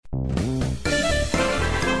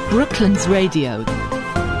Brooklands Radio.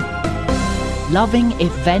 Loving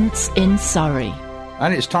events in Surrey.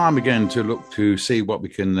 And it's time again to look to see what we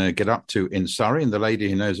can get up to in Surrey. And the lady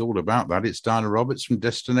who knows all about that, it's Diana Roberts from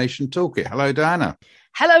Destination Toolkit. Hello, Diana.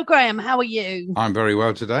 Hello, Graham. How are you? I'm very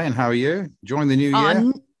well today. And how are you? Enjoying the new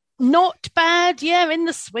year? Not bad. Yeah, in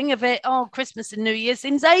the swing of it. Oh, Christmas and New Year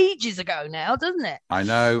seems ages ago now, doesn't it? I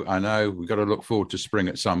know. We've got to look forward to spring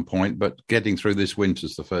at some point, but getting through this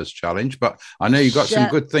winter's the first challenge. But I know you've got some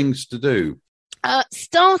good things to do.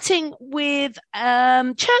 Starting with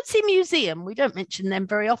Chertsey Museum. We don't mention them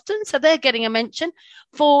very often, so they're getting a mention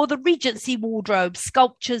for the Regency wardrobe,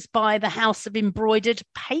 sculptures by the House of Embroidered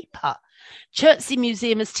Paper. Chertsey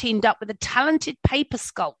Museum has teamed up with a talented paper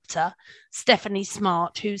sculptor, Stephanie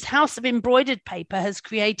Smart, whose House of Embroidered Paper has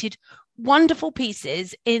created wonderful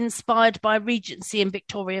pieces inspired by Regency and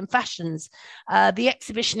Victorian fashions. The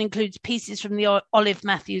exhibition includes pieces from the Olive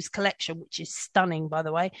Matthews collection, which is stunning, by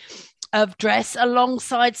the way, of dress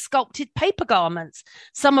alongside sculpted paper garments,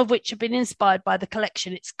 some of which have been inspired by the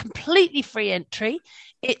collection. It's completely free entry.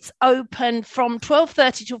 It's open from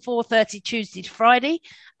 12:30 till 4:30 Tuesday to Friday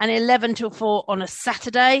and 11 till 4 on a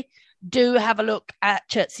Saturday. Do have a look at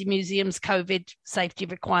Chertsey Museum's COVID safety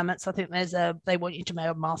requirements. I think they want you to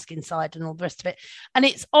wear a mask inside and all the rest of it. And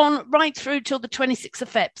it's on right through till the 26th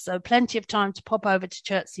of Feb. So plenty of time to pop over to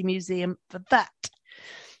Chertsey Museum for that.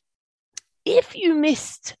 If you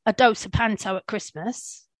missed a dose of Panto at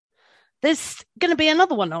Christmas, there's going to be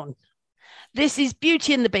another one on. This is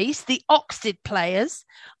Beauty and the Beast. The Oxted players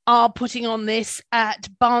are putting on this at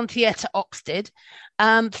Barn Theatre, Oxted.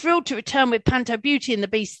 Thrilled to return with Panto Beauty and the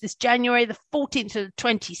Beast this January, the 14th to the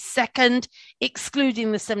 22nd,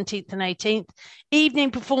 excluding the 17th and 18th. Evening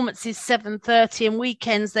performances 7:30, and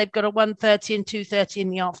weekends they've got a 1:30 and 2:30 in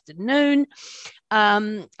the afternoon.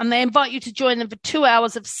 And they invite you to join them for 2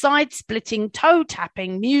 hours of side-splitting,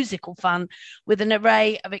 toe-tapping musical fun with an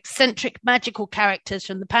array of eccentric, magical characters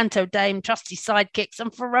from the Panto Dame, trusty sidekicks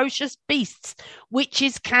and ferocious beasts,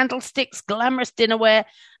 witches, candlesticks, glamorous dinnerware,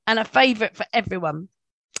 and a favourite for everyone.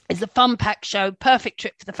 It's a fun-packed show, perfect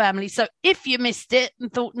trip for the family. So if you missed it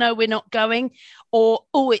and thought, no, we're not going, or,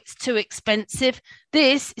 oh, it's too expensive,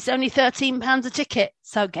 this is only £13 a ticket.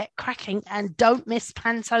 So get cracking and don't miss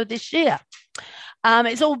Panto this year.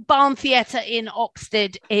 It's all Barn Theatre in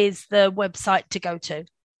Oxted is the website to go to.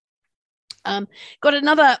 Got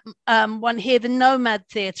another one here, the Nomad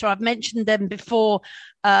Theatre. I've mentioned them before.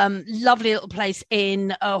 Lovely little place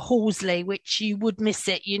in Horsley, which you would miss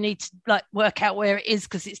it. You need to work out where it is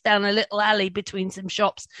because it's down a little alley between some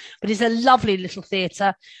shops. But it's a lovely little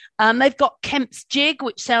theatre. They've got Kemp's Jig,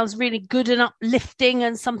 which sounds really good and uplifting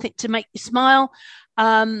and something to make you smile.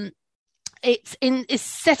 It's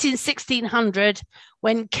set in 1600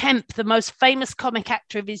 when Kemp, the most famous comic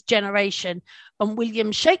actor of his generation, and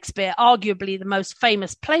William Shakespeare, arguably the most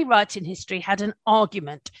famous playwright in history, had an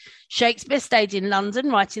argument. Shakespeare stayed in London,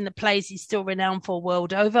 writing the plays he's still renowned for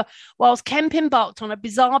world over, whilst Kemp embarked on a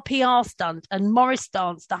bizarre PR stunt and Morris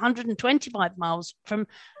danced 125 miles from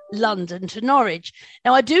London to Norwich.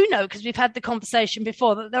 Now, I do know, because we've had the conversation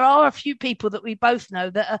before, that there are a few people that we both know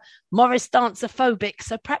that are Morris dancer-phobic,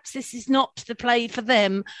 so perhaps this is not the play for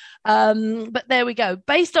them. But there we go.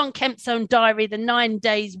 Based on Kemp's own diary, The 9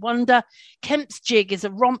 Days Wonder, Kemp's Jig is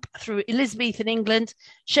a romp through Elizabethan England,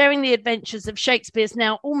 sharing the adventures of Shakespeare's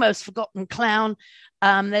now almost forgotten clown.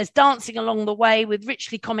 There's dancing along the way with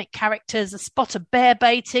richly comic characters, a spot of bear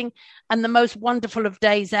baiting, and the most wonderful of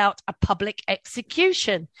days out, a public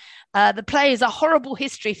execution. The play is a horrible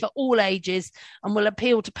history for all ages and will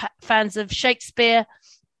appeal to fans of Shakespeare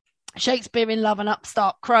in Love and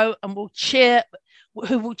Upstart Crow, and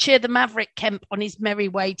who will cheer the maverick Kemp on his merry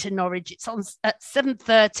way to Norwich. It's on at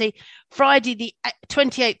 7:30, Friday the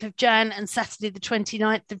 28th of Jan and Saturday the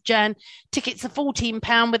 29th of Jan. Tickets are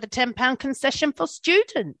 £14 with a £10 concession for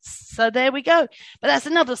students. So there we go. But that's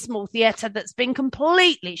another small theatre that's been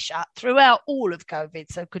completely shut throughout all of COVID,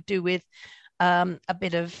 so could do with a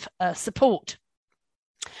bit of support.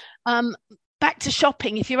 Back to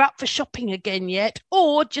shopping, if you're up for shopping again yet,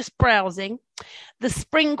 or just browsing, the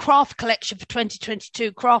Spring Craft Collection for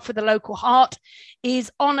 2022, Craft with a Local Heart,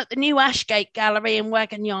 is on at the new Ashgate Gallery in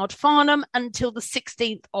Wagon Yard, Farnham, until the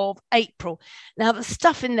 16th of April. Now, the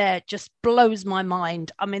stuff in there just blows my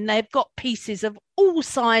mind. I mean, they've got pieces of all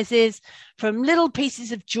sizes, from little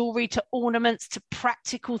pieces of jewellery to ornaments to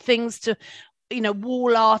practical things to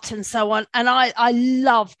wall art and so on. And I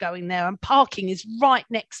love going there, and parking is right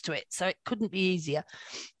next to it, so it couldn't be easier.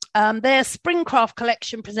 Their Springcraft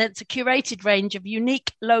collection presents a curated range of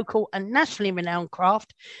unique, local and nationally renowned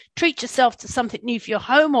craft. Treat yourself to something new for your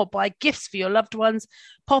home or buy gifts for your loved ones.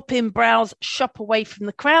 Pop in, browse, shop away from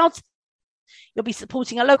the crowds. You'll be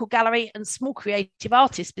supporting a local gallery and small creative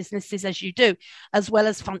artist businesses as you do, as well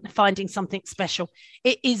as finding something special.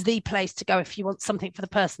 It is the place to go if you want something for the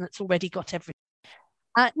person that's already got everything.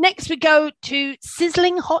 Next, we go to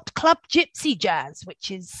Sizzling Hot Club Gypsy Jazz,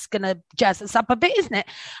 which is going to jazz us up a bit, isn't it?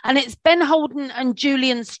 And it's Ben Holden and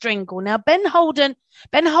Julian Stringle. Now, Ben Holder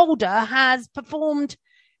has performed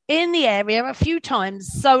in the area a few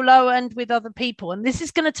times, solo and with other people. And this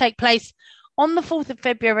is going to take place on the 4th of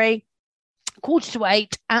February,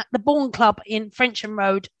 7:45 at the Bourne Club in Frensham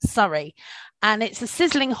Road, Surrey. And it's a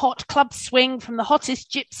sizzling hot club swing from the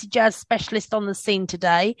hottest gypsy jazz specialist on the scene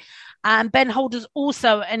today. And Ben Holder's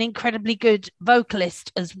also an incredibly good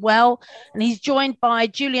vocalist as well. And he's joined by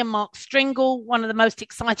Julian Mark Stringle, one of the most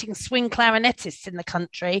exciting swing clarinetists in the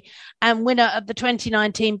country and winner of the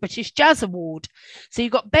 2019 British Jazz Award. So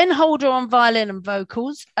you've got Ben Holder on violin and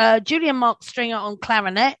vocals, Julian Mark Stringer on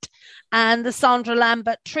clarinet, and the Sandra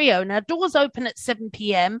Lambert Trio. Now, doors open at 7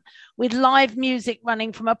 p.m. with live music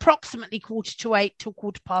running from approximately 7:45 till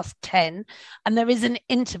 10:15. And there is an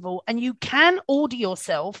interval, and you can order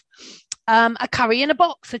yourself a curry in a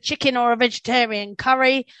box, a chicken or a vegetarian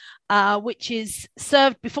curry, which is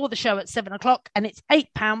served before the show at 7 o'clock, and it's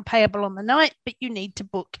 £8 payable on the night, but you need to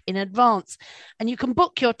book in advance. And you can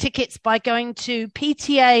book your tickets by going to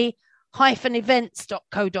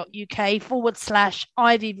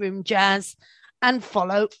pta-events.co.uk/Ivy Room Jazz and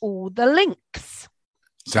follow all the links.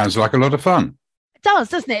 Sounds like a lot of fun. It does,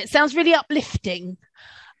 doesn't it? It sounds really uplifting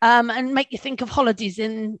and make you think of holidays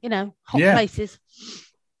in, hot places.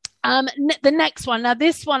 The next one. Now,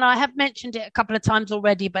 this one, I have mentioned it a couple of times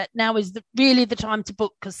already, but now is really the time to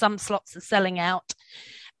book because some slots are selling out.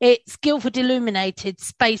 It's Guildford Illuminated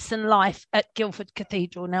Space and Life at Guildford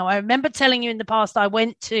Cathedral. Now, I remember telling you in the past, I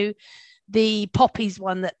went to the Poppies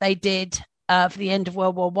one that they did for the end of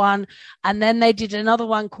World War I. And then they did another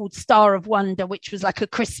one called Star of Wonder, which was like a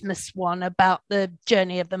Christmas one about the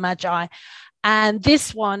journey of the Magi. And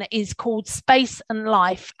this one is called Space and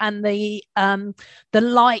Life. And the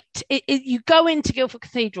light, you go into Guildford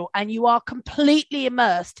Cathedral and you are completely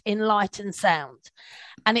immersed in light and sound.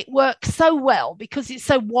 And it works so well because it's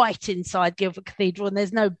so white inside Guildford Cathedral and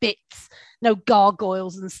there's no bits, no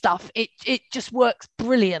gargoyles and stuff. It just works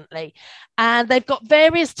brilliantly. And they've got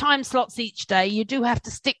various time slots each day. You do have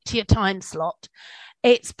to stick to your time slot.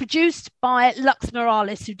 It's produced by Lux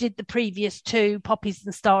Morales, who did the previous two, Poppies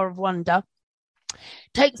and Star of Wonder.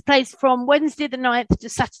 Takes place from Wednesday the 9th to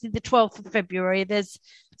Saturday the 12th of February. There's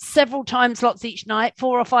several time slots each night,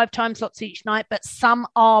 4 or 5 time slots each night, but some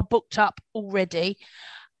are booked up already.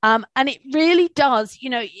 And it really does,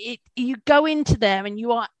 you go into there and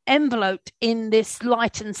you are enveloped in this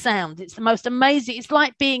light and sound. It's the most amazing. It's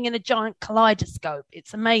like being in a giant kaleidoscope.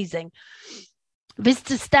 It's amazing.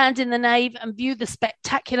 Visitors stand in the nave and view the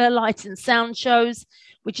spectacular light and sound shows,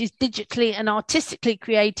 which is digitally and artistically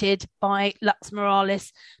created by Lux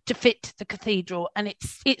Morales to fit the cathedral. And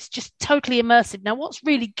it's just totally immersive. Now, what's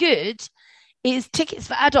really good is tickets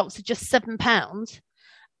for adults are just £7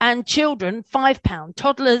 and children £5.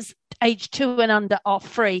 Toddlers aged 2 and under are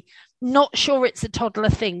free. Not sure it's a toddler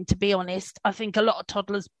thing, to be honest. I think a lot of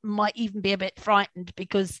toddlers might even be a bit frightened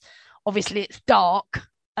because obviously it's dark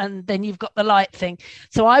and then you've got the light thing.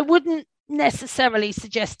 So I wouldn't necessarily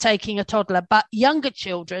suggest taking a toddler, but younger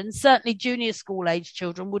children, certainly junior school age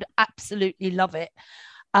children, would absolutely love it.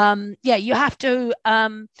 You have to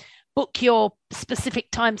book your specific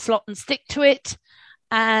time slot and stick to it.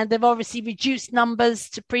 And they've obviously reduced numbers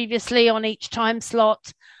to previously on each time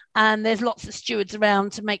slot. And there's lots of stewards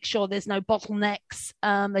around to make sure there's no bottlenecks.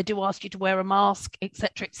 They do ask you to wear a mask,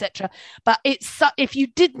 etc., etc. But if you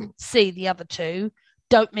didn't see the other two,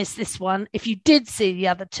 don't miss this one. If you did see the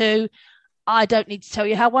other two, I don't need to tell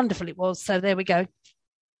you how wonderful it was. So there we go.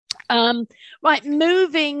 Right,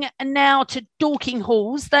 moving now to Dorking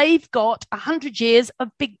Halls. They've got 100 years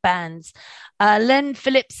of big bands. Len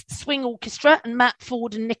Phillips Swing Orchestra and Matt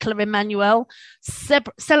Ford and Nicola Emanuel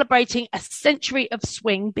celebrating a century of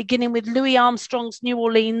swing, beginning with Louis Armstrong's New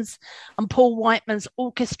Orleans and Paul Whiteman's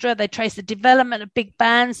orchestra. They trace the development of big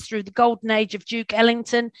bands through the golden age of Duke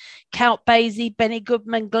Ellington, Count Basie, Benny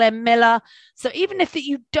Goodman, Glenn Miller. So even if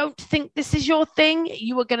you don't think this is your thing,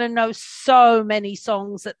 you are going to know so many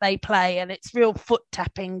songs that they play, and it's real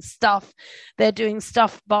foot-tapping stuff. They're doing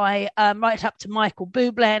stuff by right up to Michael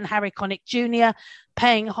Bublé and Harry Connick Jr.,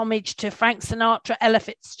 paying homage to Frank Sinatra, Ella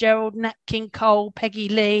Fitzgerald, Nat King Cole, Peggy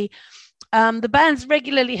Lee. The band's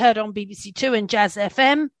regularly heard on BBC Two and Jazz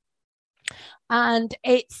FM. And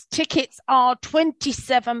its tickets are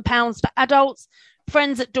 £27 for adults.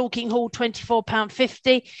 Friends at Dorking Hall,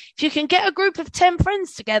 £24.50. If you can get a group of 10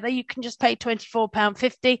 friends together, you can just pay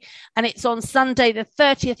 £24.50. And it's on Sunday, the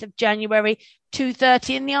 30th of January,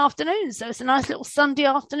 2:30 in the afternoon. So it's a nice little Sunday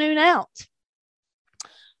afternoon out.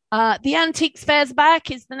 The Antiques Fair's back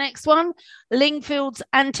is the next one. Lingfield's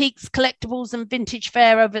Antiques, Collectibles and Vintage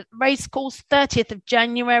Fair over at the Racecourse, 30th of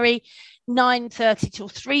January, 9:30 till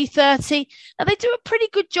 3:30. Now, they do a pretty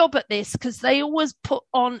good job at this because they always put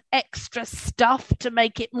on extra stuff to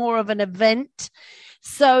make it more of an event.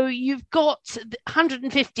 So you've got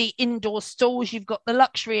 150 indoor stalls. You've got the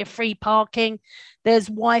luxury of free parking. There's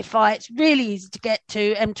Wi-Fi. It's really easy to get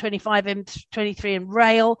to, M25, M23 and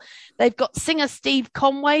rail. They've got singer Steve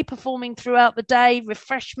Conway performing throughout the day,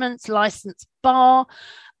 refreshments, licensed bar.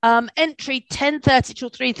 Entry 10:30 till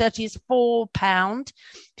 3:30 is £4.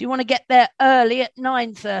 If you want to get there early at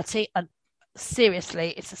 9:30, and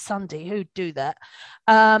seriously, it's a Sunday, who'd do that?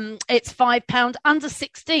 It's £5. Under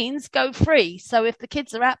 16s go free. So if the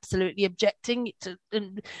kids are absolutely objecting to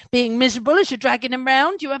being miserable as you're dragging them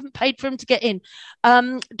round, you haven't paid for them to get in.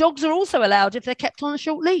 Dogs are also allowed if they're kept on a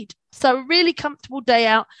short lead. So really comfortable day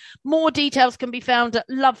out. More details can be found at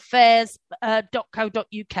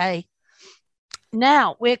lovefairs.co.uk.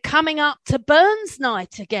 Now, we're coming up to Burns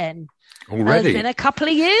Night again. Already? It's been a couple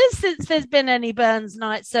of years since there's been any Burns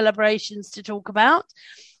Night celebrations to talk about.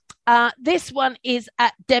 This one is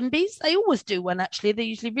at Denby's. They always do one, actually. They're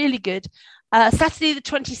usually really good. Saturday the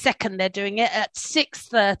 22nd, they're doing it at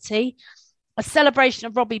 6:30. A celebration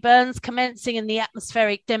of Robbie Burns commencing in the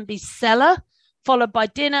atmospheric Denby's cellar, followed by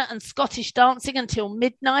dinner and Scottish dancing until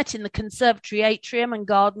midnight in the conservatory atrium and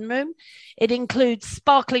garden room. It includes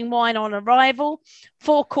sparkling wine on arrival,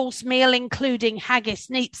 4-course meal including haggis,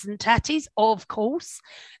 neeps and tatties, of course,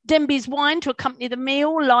 Denby's wine to accompany the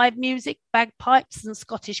meal, live music, bagpipes and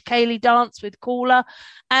Scottish ceilidh dance with caller,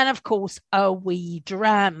 and of course a wee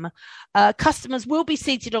dram. Customers will be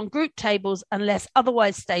seated on group tables unless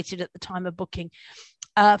otherwise stated at the time of booking.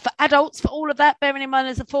 For adults, for all of that, bearing in mind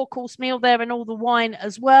there's a 4-course meal there and all the wine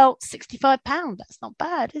as well, £65. That's not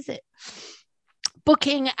bad, is it?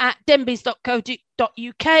 Booking at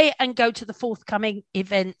denbys.co.uk and go to the forthcoming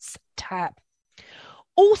events tab.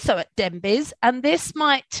 Also at Denby's, and this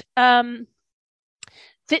might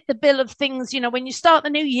fit the bill of things, when you start the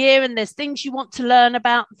new year and there's things you want to learn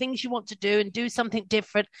about, things you want to do and do something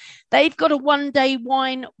different, they've got a one-day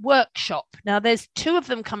wine workshop. Now, there's 2 of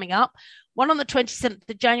them coming up. One on the 27th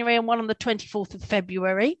of January and one on the 24th of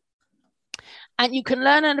February. And you can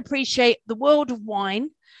learn and appreciate the world of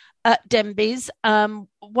wine at Denby's.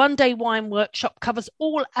 One-day wine workshop covers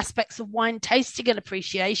all aspects of wine tasting and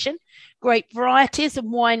appreciation, great varieties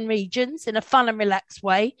and wine regions in a fun and relaxed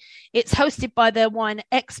way. It's hosted by their wine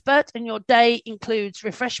expert, and your day includes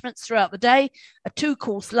refreshments throughout the day, a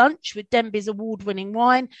 2-course lunch with Denby's award-winning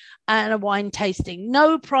wine, and a wine tasting.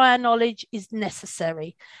 No prior knowledge is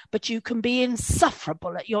necessary, but you can be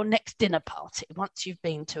insufferable at your next dinner party once you've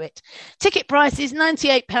been to it. Ticket price is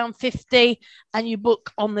 £98.50, and you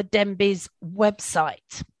book on the Denby's website.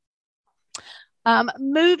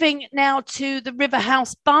 Moving now to the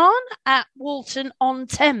Riverhouse Barn at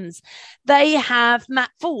Walton-on-Thames. They have Matt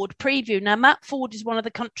Ford preview. Now, Matt Ford is one of the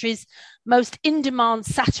country's most in-demand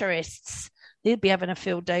satirists. He'll be having a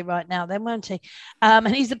field day right now then, won't he?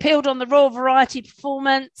 And he's appealed on the Royal Variety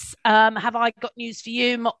Performance, Have I Got News for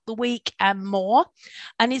You, Mock the Week, and more.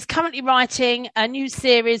 And he's currently writing a new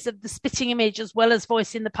series of The Spitting Image, as well as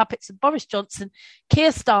voicing the puppets of Boris Johnson,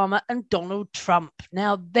 Keir Starmer, and Donald Trump.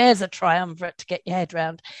 Now, there's a triumvirate to get your head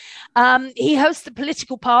round. He hosts The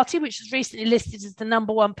Political Party, which was recently listed as the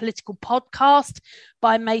 #1 political podcast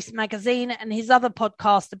by Mace Magazine, and his other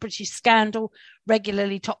podcast, The British Scandal,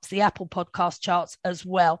 regularly tops the Apple podcast charts as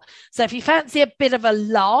well. So if you fancy a bit of a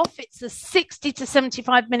laugh, it's a 60 to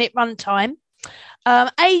 75 minute runtime.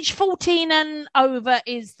 Age 14 and over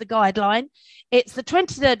is the guideline. It's the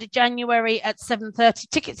 23rd of January at 7:30.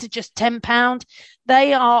 Tickets are just £10.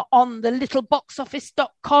 They are on the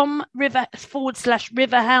littleboxoffice.com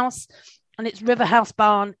 /Riverhouse, and it's Riverhouse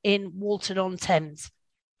Barn in Walton-on-Thames.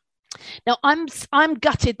 Now, I'm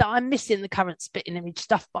gutted that I'm missing the current Spitting Image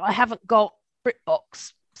stuff, but I haven't got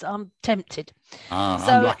BritBox, so I'm tempted.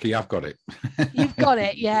 I'm lucky I've got it. You've got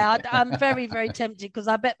it, yeah. I'm very, very tempted because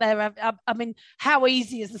I bet I mean, how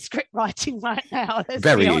easy is the script writing right now?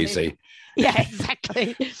 Very easy. Yeah,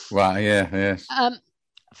 exactly. Well, yeah.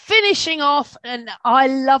 Finishing off, and I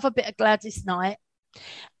love a bit of Gladys Knight,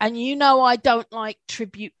 and I don't like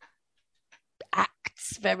tribute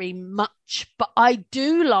acts very much, but I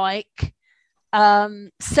do like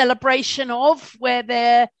celebration of, where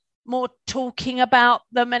they're more talking about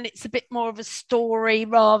them, and it's a bit more of a story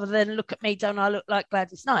rather than look at me, don't I look like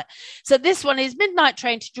Gladys Knight? So this one is Midnight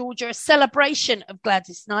Train to Georgia, a celebration of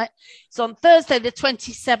Gladys Knight. It's on Thursday, the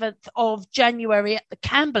 27th of January at the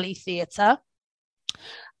Camberley Theatre.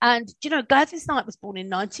 And, Gladys Knight was born in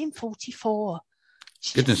 1944.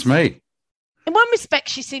 Goodness me. In one respect,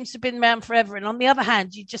 she seems to have been around forever, and on the other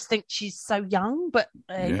hand, you just think she's so young. But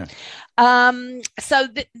Gladys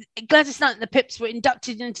Knight and the Pips were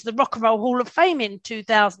inducted into the Rock and Roll Hall of Fame in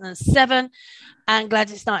 2007, and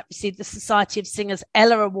Gladys Knight received the Society of Singers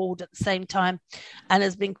Ella Award at the same time, and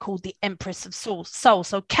has been called the Empress of Soul.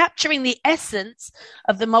 So, capturing the essence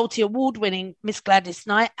of the multi-award-winning Miss Gladys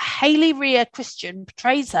Knight, Hayley Rhea Christian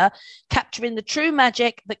portrays her, capturing the true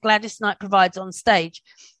magic that Gladys Knight provides on stage.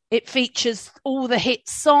 It features all the hit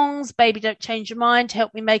songs, Baby Don't Change Your Mind,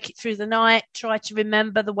 Help Me Make It Through the Night, Try to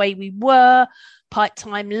Remember the Way We Were, Part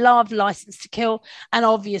Time Love, License to Kill, and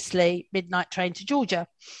obviously Midnight Train to Georgia.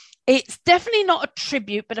 It's definitely not a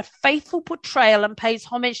tribute, but a faithful portrayal and pays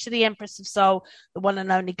homage to the Empress of Soul, the one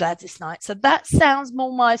and only Gladys Knight. So that sounds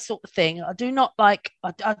more my sort of thing. I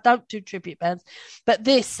don't do tribute bands, but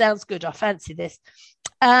this sounds good. I fancy this.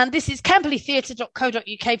 And this is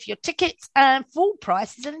camberleytheatre.co.uk for your tickets, and full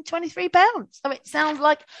price is only £23. So it sounds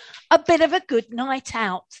like a bit of a good night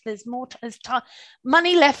out. There's time,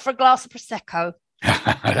 money left for a glass of Prosecco.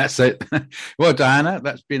 That's it. Well, Diana,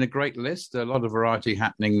 that's been a great list. A lot of variety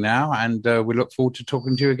happening now, and we look forward to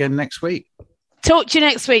talking to you again next week. Talk to you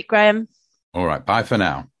next week, Graham. All right. Bye for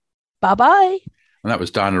now. Bye-bye. And that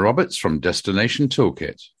was Diana Roberts from Destination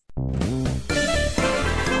Toolkit.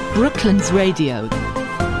 Brooklands Radio.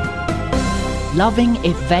 Loving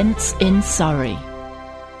events in Surrey.